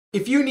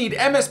If you need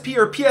MSP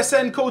or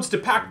PSN codes to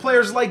pack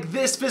players like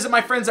this, visit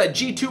my friends at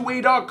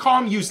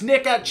G2A.com. Use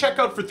Nick at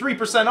checkout for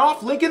 3%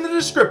 off. Link in the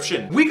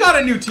description. We got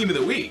a new team of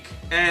the week,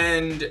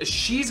 and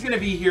she's gonna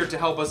be here to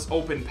help us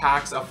open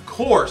packs, of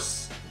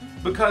course,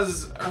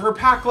 because her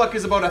pack luck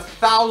is about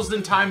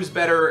 1,000 times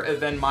better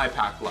than my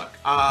pack luck.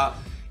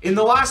 In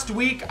the last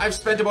week, I've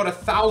spent about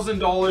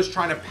 $1,000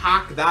 trying to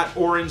pack that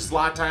orange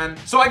Zlatan.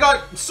 So I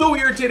got so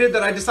irritated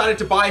that I decided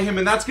to buy him,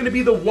 and that's gonna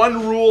be the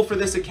one rule for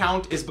this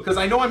account, is because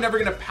I know I'm never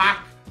gonna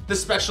pack the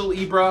special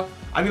Ibra,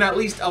 I'm gonna at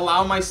least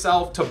allow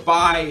myself to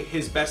buy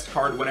his best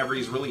card whenever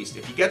he's released.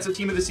 If he gets a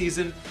team of the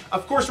season,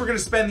 of course we're gonna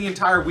spend the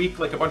entire week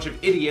like a bunch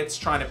of idiots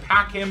trying to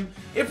pack him.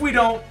 If we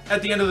don't,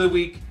 at the end of the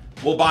week,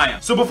 we'll buy him.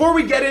 So before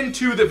we get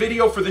into the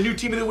video for the new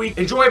team of the week,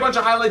 enjoy a bunch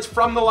of highlights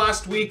from the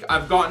last week.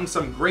 I've gotten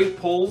some great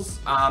pulls,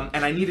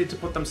 and I needed to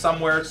put them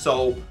somewhere,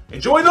 so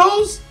enjoy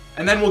those,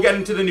 and then we'll get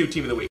into the new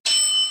team of the week.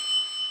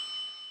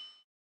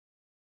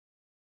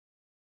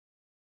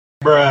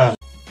 Bruh.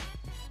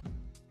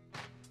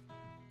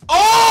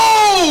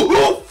 Oh,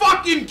 who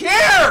fucking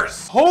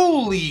cares?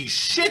 Holy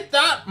shit,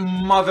 that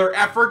mother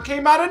effer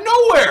came out of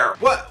nowhere.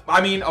 What?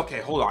 I mean, okay,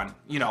 hold on.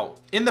 You know,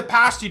 in the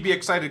past, you'd be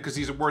excited because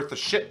he's worth a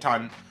shit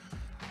ton.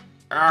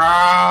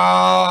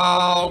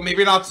 Oh,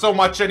 maybe not so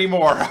much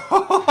anymore.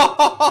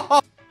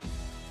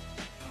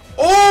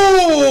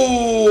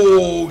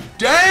 Oh,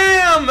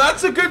 damn,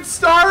 that's a good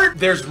start.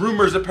 There's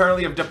rumors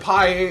apparently of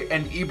Depay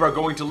and Ibra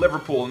going to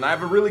Liverpool, and I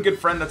have a really good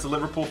friend that's a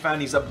Liverpool fan.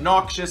 He's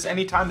obnoxious.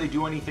 Anytime they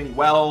do anything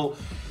well,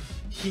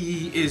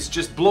 he is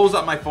just blows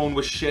up my phone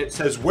with shit,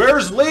 says,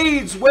 where's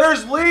Leeds?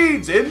 Where's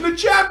Leeds? In the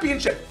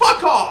championship.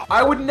 Fuck off.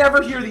 I would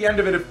never hear the end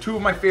of it if two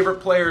of my favorite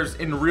players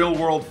in real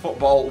world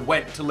football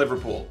went to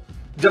Liverpool.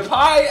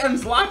 Depay and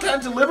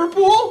Zlatan to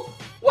Liverpool?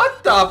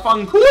 What the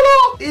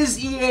funkulo?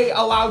 Is EA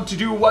allowed to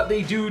do what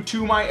they do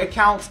to my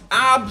accounts?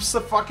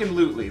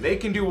 Abso-fucking-lutely. They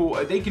can do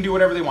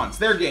whatever they want. It's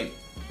their game.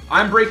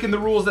 I'm breaking the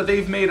rules that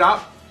they've made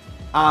up,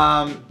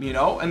 you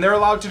know, and they're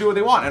allowed to do what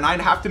they want, and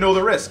I'd have to know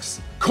the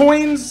risks.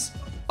 Coins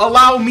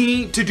allow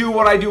me to do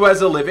what I do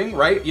as a living,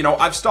 right? You know,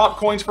 I've stopped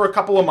coins for a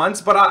couple of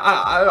months, but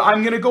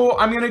I'm gonna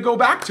go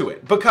back to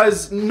it,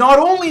 because not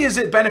only is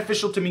it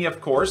beneficial to me, of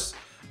course,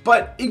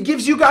 but it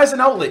gives you guys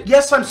an outlet.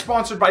 Yes, I'm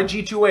sponsored by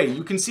G2A.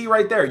 You can see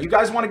right there. You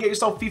guys want to get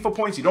yourself FIFA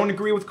points. You don't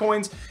agree with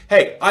coins.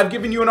 Hey, I've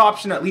given you an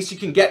option. At least you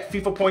can get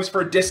FIFA points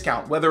for a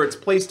discount, whether it's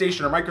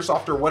PlayStation or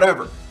Microsoft or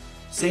whatever.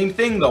 Same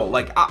thing though.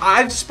 Like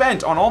I've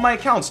spent on all my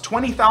accounts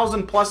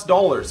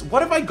 $20,000+.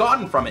 What have I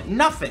gotten from it?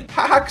 Nothing.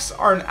 Packs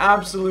are an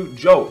absolute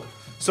joke.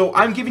 So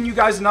I'm giving you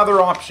guys another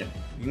option.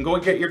 You can go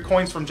and get your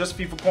coins from just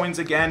FIFA coins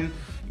again,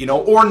 you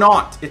know, or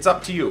not. It's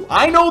up to you.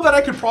 I know that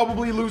I could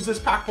probably lose this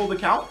pack pulled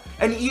account,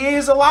 and EA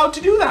is allowed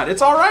to do that.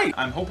 It's all right.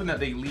 I'm hoping that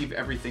they leave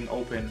everything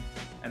open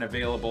and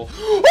available.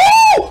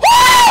 Oh!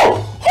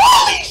 Oh!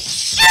 Holy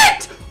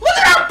shit! Look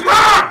at that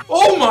pack!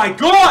 Oh my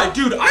god,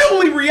 dude! I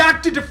only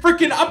reacted to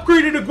freaking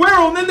upgraded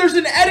Aguero, and then there's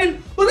an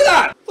Eden. Look at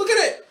that! Look at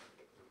it!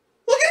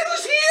 Look at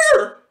who's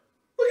here!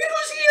 Look at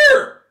who's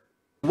here!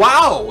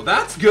 Wow,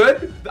 that's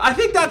good. I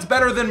think that's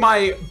better than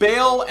my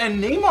Bale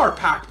and Neymar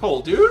pack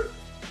pull, dude.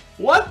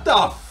 What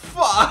the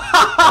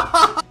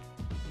fuck?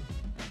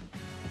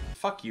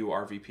 Fuck you,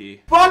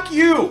 RVP. Fuck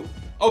you!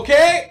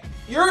 Okay?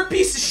 You're a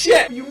piece of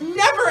shit. You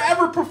never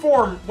ever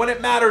perform when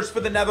it matters for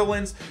the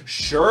Netherlands.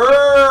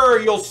 Sure,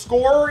 you'll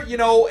score, you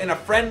know, in a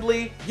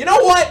friendly. You know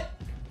what?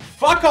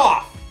 Fuck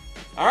off.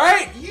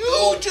 Alright?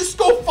 You just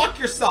go fuck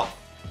yourself.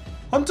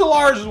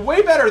 Huntelaar is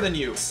way better than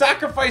you.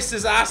 Sacrificed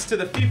his ass to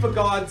the FIFA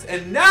gods,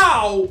 and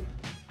now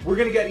we're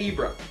gonna get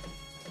Ibra.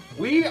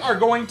 We are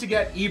going to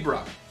get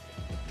Ibra.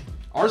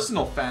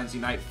 Arsenal fans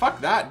unite.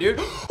 Fuck that, dude.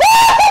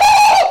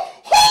 Oh!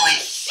 Holy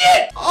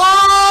shit!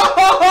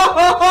 Oh!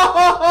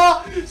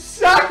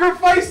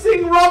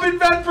 Sacrificing Robben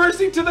Van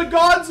Persie to the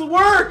gods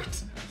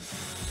worked!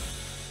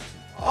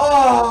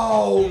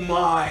 Oh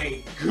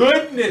my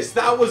goodness,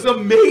 that was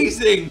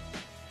amazing!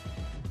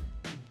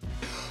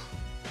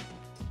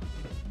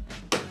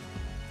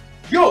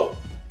 Yo,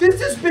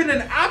 this has been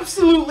an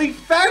absolutely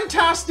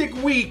fantastic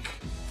week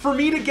for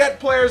me to get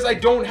players I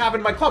don't have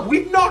in my club.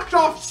 We've knocked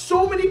off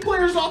so many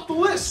players off the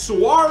list.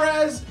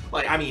 Suarez,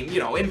 like, I mean, you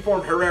know,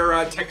 informed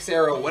Herrera,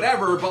 Texera,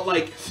 whatever, but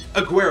like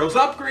Aguero's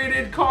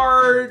upgraded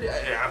card,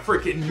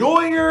 freaking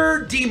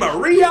Neuer, Di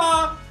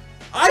Maria.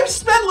 I've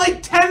spent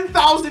like $10,000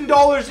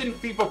 in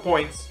FIFA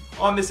points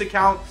on this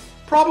account.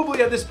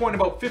 Probably at this point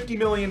about 50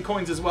 million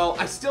coins as well.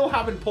 I still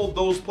haven't pulled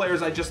those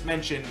players I just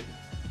mentioned.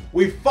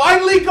 We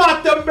finally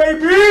got them,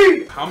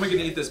 baby! How am I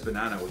gonna eat this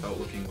banana without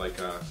looking like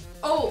a...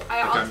 Oh,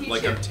 I'll teach you.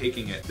 Like I'm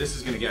taking it. This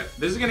is gonna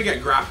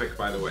get graphic,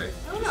 by the way.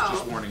 No,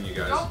 just warning you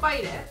guys. Don't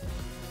bite it.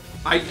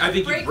 I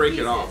think you break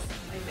it off.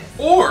 Like this.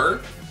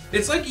 Or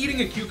it's like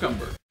eating a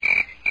cucumber.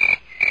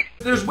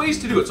 There's ways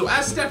to do it. So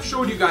as Steph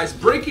showed you guys,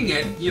 breaking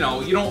it, you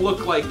know, you don't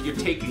look like you're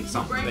taking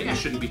something that you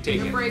shouldn't be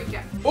taking. You break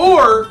it.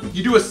 Or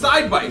you do a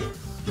side bite.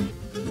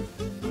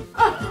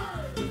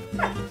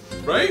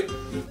 Right?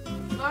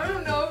 I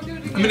don't know. Do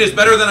it again. I mean, it's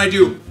better than I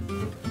do.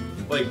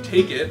 Like,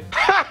 take it.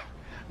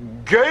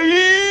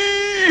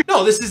 Gay!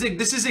 No, this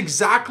is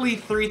exactly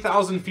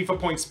 3,000 FIFA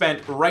points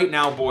spent right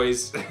now,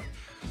 boys.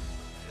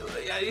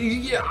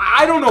 Yeah,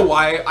 I don't know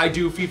why I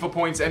do FIFA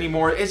points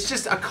anymore. It's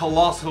just a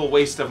colossal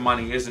waste of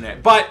money, isn't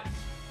it? But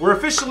we're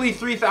officially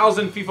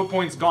 3,000 FIFA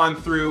points gone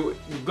through.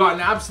 We've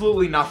gotten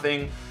absolutely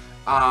nothing.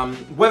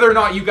 Whether or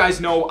not you guys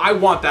know, I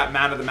want that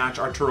man of the match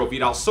Arturo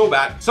Vidal so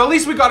bad. So at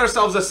least we got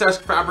ourselves a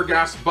Cesc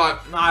Fabregas,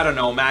 but I don't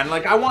know, man.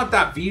 Like, I want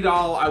that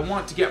Vidal. I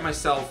want to get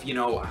myself, you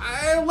know,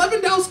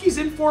 Lewandowski's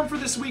in form for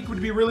this week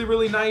would be really,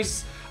 really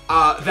nice.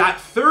 That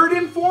third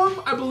in form,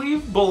 I believe,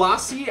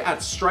 Balassi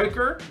at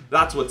striker,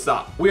 that's what's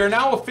up. We are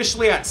now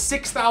officially at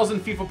 6,000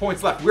 FIFA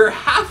points left. We're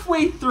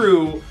halfway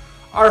through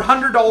our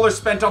 $100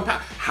 spent on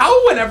pack.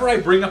 How whenever I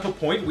bring up a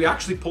point, we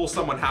actually pull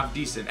someone half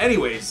decent.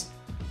 Anyways,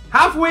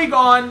 halfway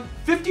gone,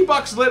 50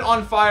 bucks lit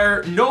on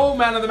fire, no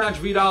man of the match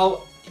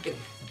Vidal,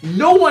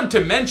 no one to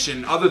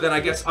mention other than, I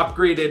guess,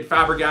 upgraded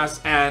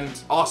Fabregas and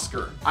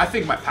Oscar. I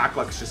think my pack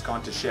luck's just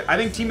gone to shit. I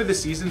think team of the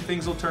season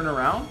things will turn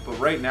around, but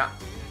right now,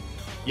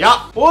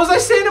 yeah. What was I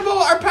saying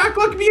about our pack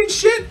luck being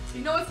shit?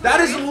 You know what's that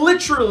is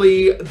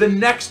literally the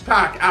next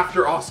pack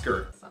after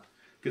Oscar.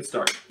 Good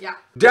start. Yeah.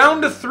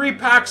 Down to 3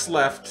 packs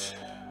left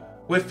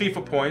with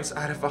FIFA points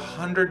out of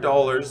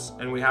 $100,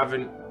 and we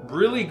haven't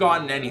really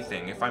gotten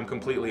anything, if I'm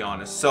completely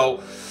honest.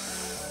 So,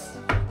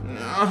 2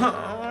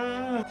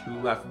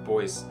 left,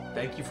 boys.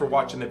 Thank you for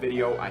watching the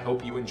video. I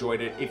hope you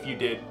enjoyed it. If you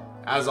did,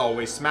 as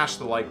always, smash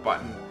the like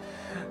button.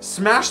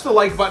 Smash the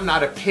like button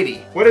out of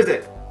pity. What is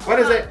it? What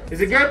is it?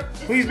 Is it good?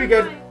 Please be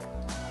good.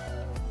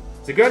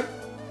 Is it good?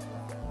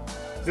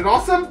 Is it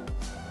awesome?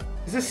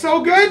 Is it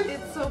so good?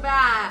 It's so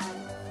bad.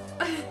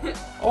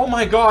 Oh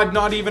my god,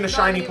 not even a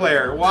shiny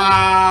player.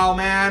 Wow,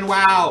 man,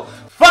 wow.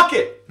 Fuck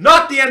it.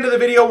 Not the end of the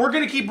video. We're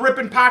going to keep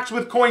ripping packs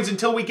with coins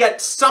until we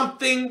get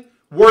something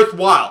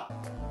worthwhile.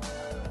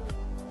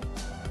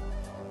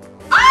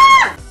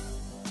 Ah!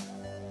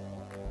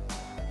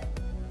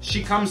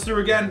 She comes through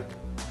again.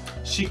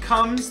 She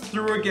comes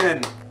through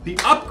again. The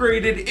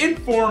upgraded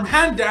in-form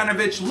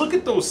Handanovic. Look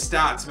at those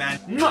stats, man.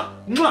 Mwah,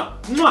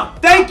 mwah, mwah.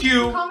 Thank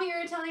you. Call me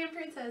your Italian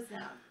princess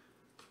now.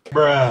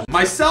 Bruh.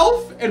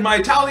 Myself and my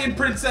Italian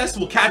princess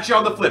will catch you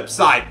on the flip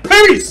side.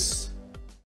 Peace!